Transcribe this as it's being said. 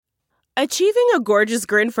Achieving a gorgeous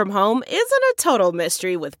grin from home isn't a total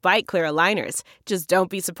mystery with Bite Clear aligners. Just don't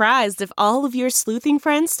be surprised if all of your sleuthing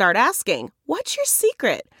friends start asking, "What's your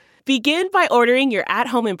secret?" Begin by ordering your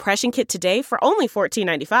at-home impression kit today for only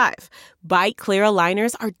 $14.95. Bite Clear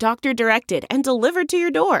aligners are doctor-directed and delivered to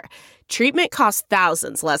your door. Treatment costs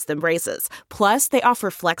thousands less than braces. Plus, they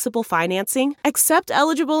offer flexible financing, accept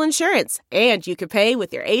eligible insurance, and you can pay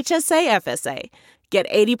with your HSA FSA. Get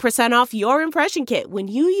 80% off your impression kit when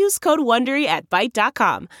you use code WONDERY at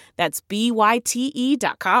Byte.com. That's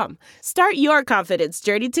BYTE.com. Start your confidence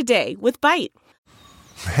journey today with Byte.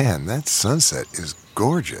 Man, that sunset is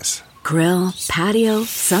gorgeous. Grill, patio,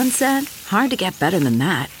 sunset. Hard to get better than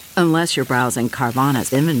that. Unless you're browsing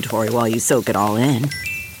Carvana's inventory while you soak it all in.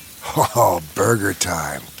 Oh, burger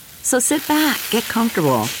time. So sit back, get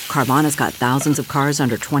comfortable. Carvana's got thousands of cars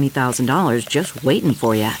under $20,000 just waiting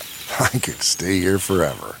for you. I could stay here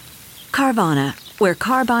forever. Carvana, where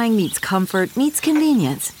car buying meets comfort, meets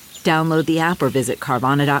convenience. Download the app or visit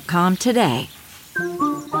Carvana.com today.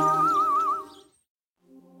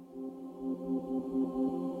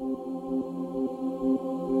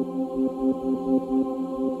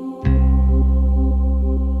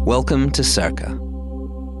 Welcome to Circa.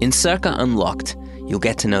 In Circa Unlocked, you'll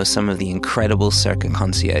get to know some of the incredible Circa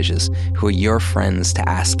concierges who are your friends to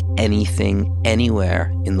ask anything,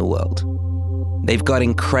 anywhere in the world. They've got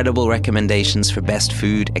incredible recommendations for best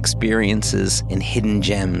food, experiences, and hidden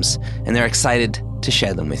gems, and they're excited to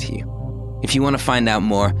share them with you. If you want to find out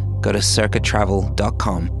more, go to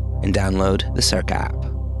circatravel.com and download the Circa app.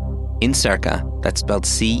 In Circa, that's spelled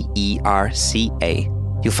C-E-R-C-A,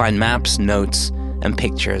 you'll find maps, notes, and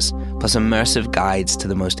pictures, plus immersive guides to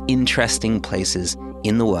the most interesting places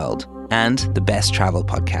in the world and the best travel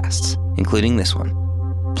podcasts, including this one.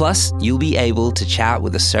 Plus, you'll be able to chat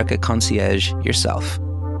with a Circa concierge yourself.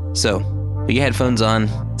 So, put your headphones on,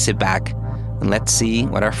 sit back, and let's see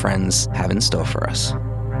what our friends have in store for us.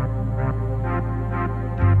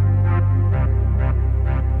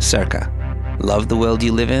 Circa. Love the world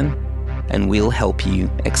you live in, and we'll help you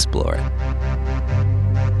explore it.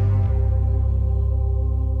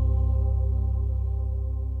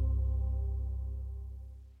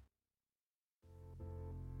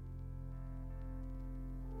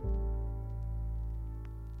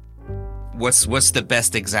 What's the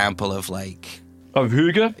best example of Of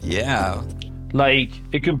Hygge? Yeah.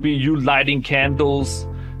 It could be you lighting candles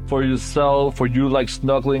for yourself, or you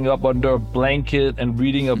snuggling up under a blanket and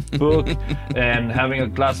reading a book and having a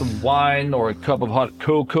glass of wine or a cup of hot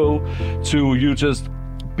cocoa, to you just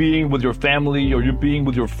being with your family or you being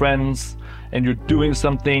with your friends and you're doing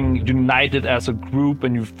something united as a group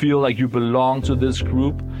and you feel like you belong to this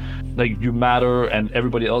group, like you matter and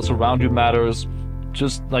everybody else around you matters.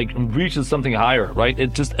 Just reaches something higher, right?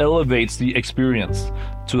 It just elevates the experience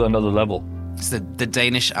to another level. It's the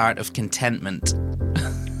Danish art of contentment.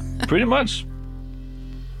 Pretty much.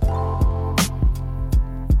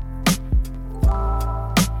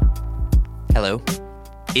 Hello.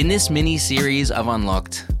 In this mini-series of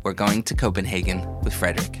Unlocked, we're going to Copenhagen with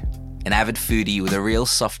Frederik, an avid foodie with a real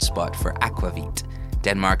soft spot for aquavit,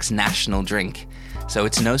 Denmark's national drink. So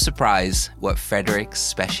it's no surprise what Frederik's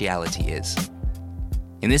speciality is.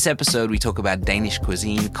 In this episode, we talk about Danish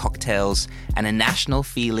cuisine, cocktails, and a national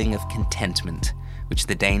feeling of contentment, which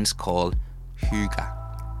the Danes call hygge.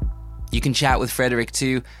 You can chat with Frederik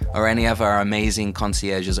too, or any of our amazing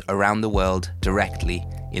concierges around the world directly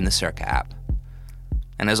in the Circa app.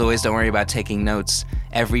 And as always, don't worry about taking notes.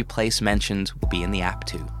 Every place mentioned will be in the app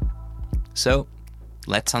too. So,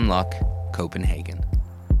 let's unlock Copenhagen.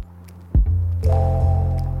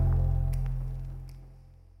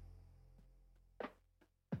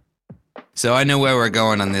 So I know where we're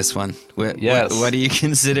going on this one. Yes. What do you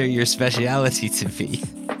consider your speciality to be?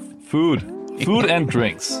 Food and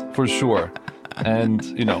drinks, for sure. And,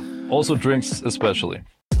 also drinks especially.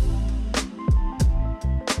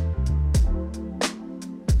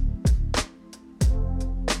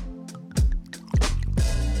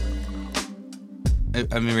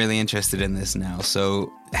 I'm really interested in this now.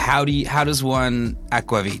 So how does one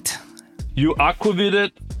aquavit? You aquavit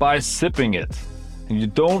it by sipping it. And you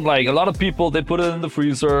don't a lot of people, they put it in the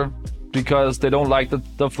freezer because they don't like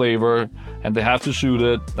the flavor and they have to shoot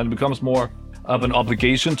it, and it becomes more of an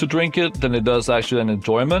obligation to drink it than it does actually an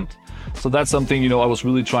enjoyment. So that's something, I was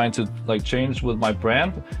really trying to change with my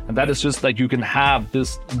brand. And that is just you can have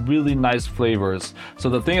this really nice flavors. So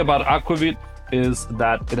the thing about aquavit is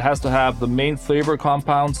that it has to have the main flavor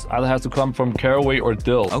compounds either has to come from caraway or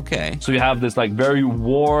dill. Okay. So you have this very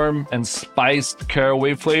warm and spiced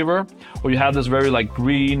caraway flavor, or you have this very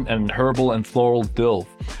green and herbal and floral dill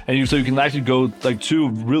And so you can actually go like two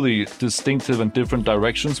really distinctive and different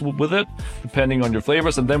directions with it, depending on your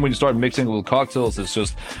flavors. And then when you start mixing it with cocktails, it's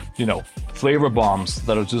just, flavor bombs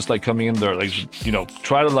that are just like coming in there. Like,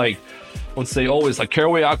 try to like, let's say always like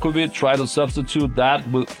caraway aquavit, try to substitute that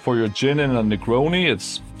for your gin and a Negroni.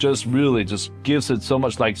 It's just really just gives it so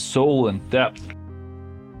much like soul and depth.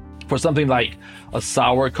 For something like a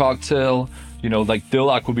sour cocktail, like dill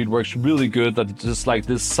aquavit works really good. That just like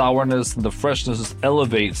this sourness and the freshness just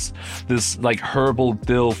elevates this like herbal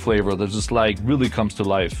dill flavor that just like really comes to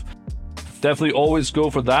life. Definitely always go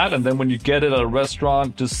for that. And then when you get it at a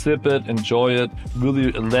restaurant, just sip it, enjoy it,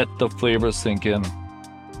 really let the flavors sink in.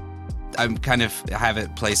 I kind of have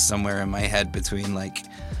it placed somewhere in my head between like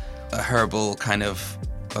a herbal kind of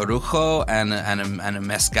orujo and a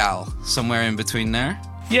mezcal, somewhere in between there.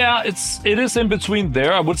 Yeah, it is in between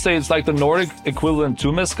there. I would say it's like the Nordic equivalent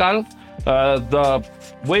to mezcal. The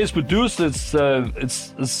way it's produced, it's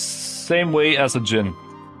the same way as a gin.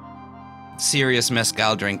 Serious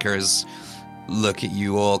mezcal drinkers look at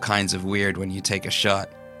you all kinds of weird when you take a shot.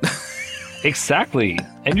 Exactly,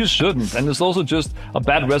 and you shouldn't. And it's also just a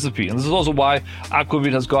bad recipe. And this is also why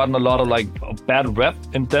aquavit has gotten a lot of like a bad rep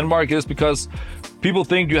in Denmark, is because people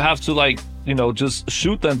think you have to like, just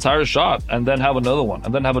shoot the entire shot and then have another one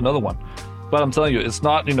and then have another one. But I'm telling you, it's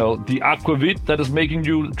not, the aquavit that is making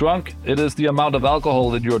you drunk. It is the amount of alcohol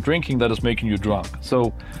that you're drinking that is making you drunk.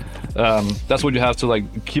 So that's what you have to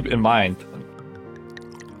like keep in mind.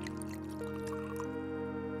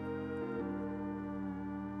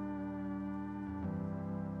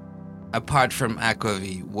 Apart from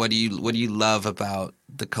aquavit, what do you love about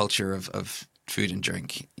the culture of food and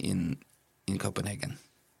drink in Copenhagen?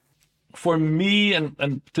 For me,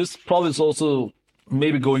 and this probably is also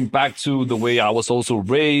maybe going back to the way I was also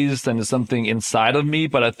raised, and it's something inside of me,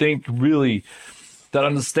 but I think really that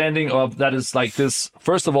understanding of that is like this.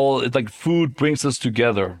 First of all, it's like food brings us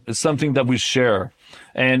together. It's something that we share.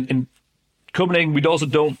 And in Copenhagen, we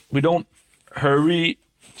don't hurry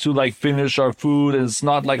to like finish our food. It's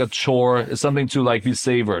not like a chore. It's something to like be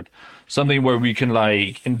savored. Something where we can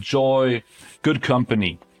like enjoy good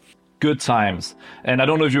company, good times. And I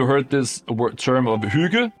don't know if you heard this term of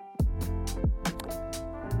Hygge.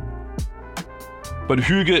 But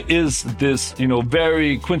Hygge is this,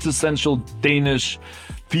 very quintessential Danish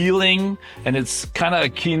feeling. And it's kind of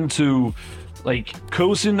akin to like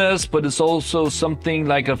coziness, but it's also something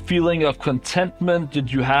like a feeling of contentment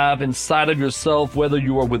that you have inside of yourself, whether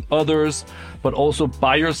you are with others, but also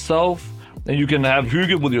by yourself. And you can have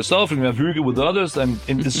Hygge with yourself, and you can have Hygge with others. And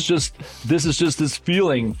this is just this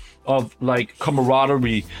feeling of like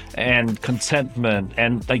camaraderie and contentment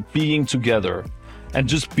and like being together and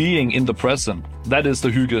just being in the present. That is the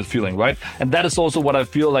Hygge feeling, right? And that is also what I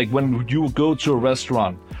feel like when you go to a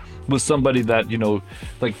restaurant with somebody that,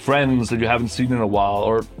 like friends that you haven't seen in a while,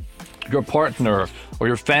 or your partner or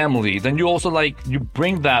your family, then you also like, you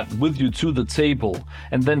bring that with you to the table.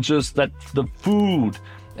 And then just that the food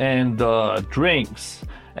and the drinks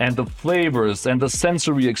and the flavors and the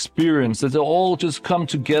sensory experience, that they all just come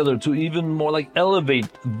together to even more like elevate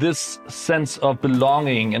this sense of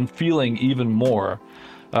belonging and feeling even more.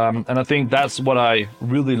 And I think that's what I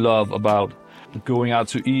really love about going out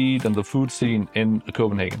to eat and the food scene in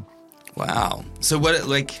Copenhagen. Wow. So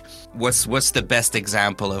what's the best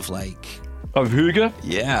example of like... Of Hygge?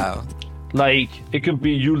 Yeah. Like, it could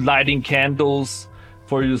be you lighting candles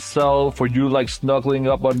for yourself, or you like snuggling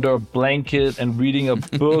up under a blanket and reading a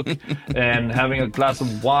book and having a glass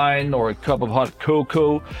of wine or a cup of hot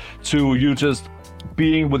cocoa, to you just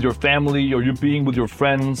being with your family or you being with your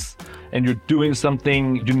friends and you're doing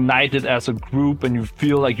something united as a group and you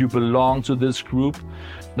feel like you belong to this group,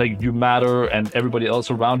 like you matter and everybody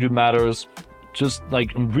else around you matters, just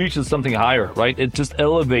like reaches something higher, right? It just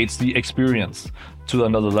elevates the experience to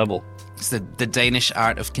another level. It's the Danish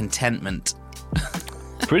art of contentment.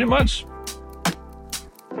 Pretty much.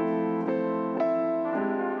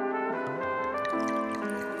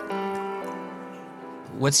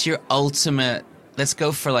 What's your ultimate, let's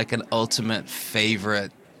go for like an ultimate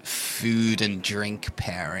favorite food and drink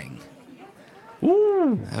pairing?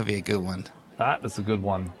 Ooh. That would be a good one. That is a good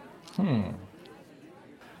one.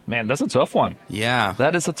 Man, that's a tough one. Yeah.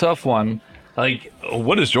 That is a tough one. Like,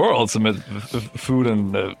 what is your ultimate food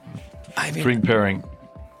and drink pairing?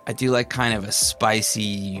 I do like kind of a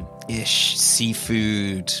spicy-ish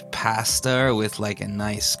seafood pasta with like a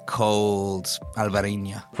nice cold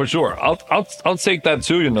alvarinha. For sure. I'll take that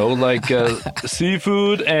too, like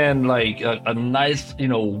seafood and like a nice,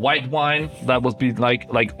 white wine. That would be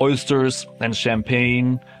like oysters and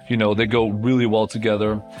champagne. They go really well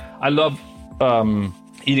together. I love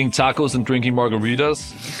eating tacos and drinking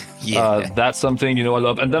margaritas. That's something, I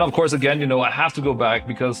love. And then, of course, again, I have to go back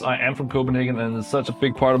because I am from Copenhagen and it's such a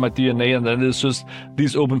big part of my DNA. And then it's just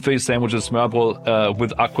these open-faced sandwiches, smørrebrød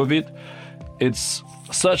with aquavit. It's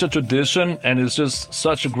such a tradition and it's just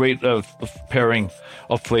such a great pairing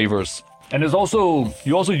of flavors. And you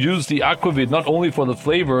also use the aquavit not only for the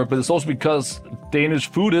flavor, but it's also because Danish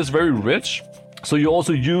food is very rich. So you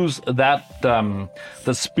also use that,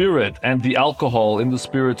 the spirit and the alcohol in the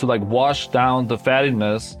spirit to like wash down the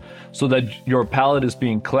fattiness so that your palate is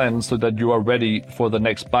being cleansed so that you are ready for the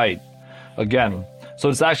next bite again. So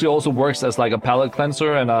it actually also works as like a palate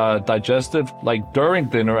cleanser and a digestive like during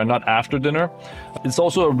dinner and not after dinner. It's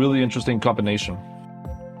also a really interesting combination.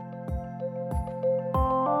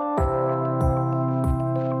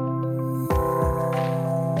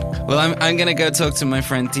 Well, I'm going to go talk to my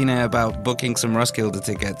friend Tina about booking some Roskilde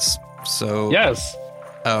tickets. So yes,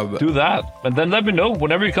 do that. And then let me know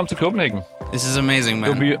whenever you come to Copenhagen. This is amazing,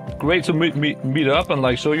 man. It'll be great to meet up and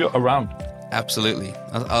like show you around. Absolutely.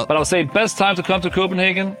 But I'll say best time to come to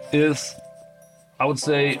Copenhagen is, I would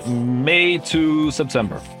say, May to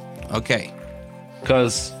September. Okay.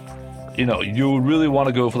 Because, you really want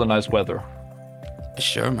to go for the nice weather.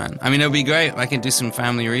 Sure, man. I mean, it'll be great. I can do some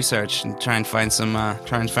family research and try and find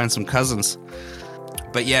some cousins.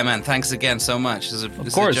 But yeah, man, thanks again so much. It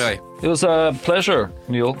was a joy. It was a pleasure,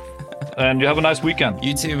 Neil. And you have a nice weekend.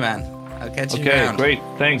 You too, man. I'll catch you around. Okay, great.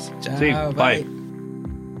 Thanks. Ciao, see you. Bye.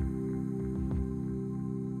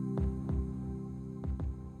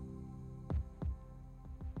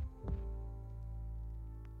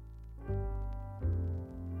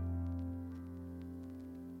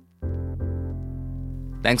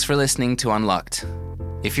 Thanks for listening to Unlocked.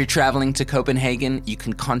 If you're traveling to Copenhagen, you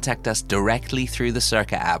can contact us directly through the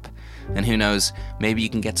Circa app. And who knows, maybe you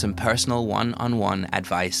can get some personal one-on-one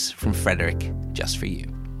advice from Frederick just for you.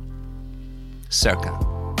 Circa.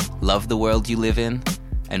 Love the world you live in,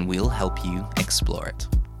 and we'll help you explore it.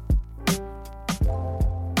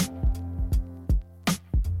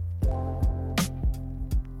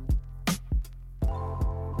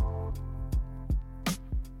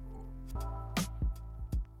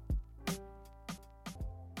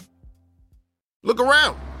 Look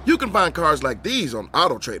around. You can find cars like these on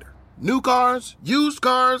AutoTrader. New cars, used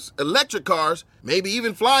cars, electric cars, maybe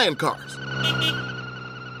even flying cars.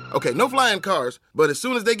 Okay, no flying cars, but as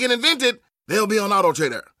soon as they get invented, they'll be on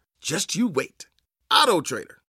AutoTrader. Just you wait. AutoTrader.